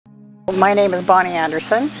My name is Bonnie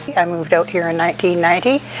Anderson. I moved out here in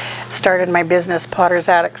 1990, started my business Potters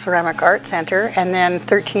Addict Ceramic Art Center, and then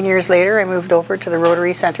 13 years later I moved over to the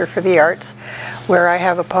Rotary Center for the Arts, where I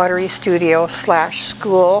have a pottery studio /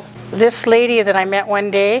 school. This lady that I met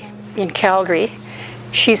one day in Calgary,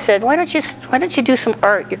 she said, why don't you do some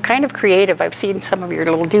art? You're kind of creative. I've seen some of your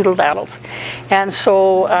little doodle daddles. And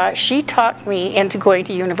so she talked me into going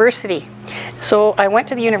to university. So I went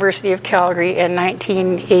to the University of Calgary in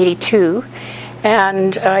 1982,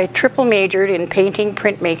 and I triple majored in painting,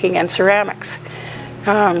 printmaking, and ceramics.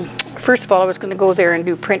 First of all, I was going to go there and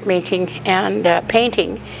do printmaking and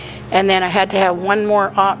painting, and then I had to have one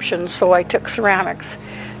more option, so I took ceramics.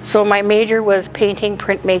 So my major was painting,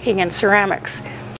 printmaking, and ceramics.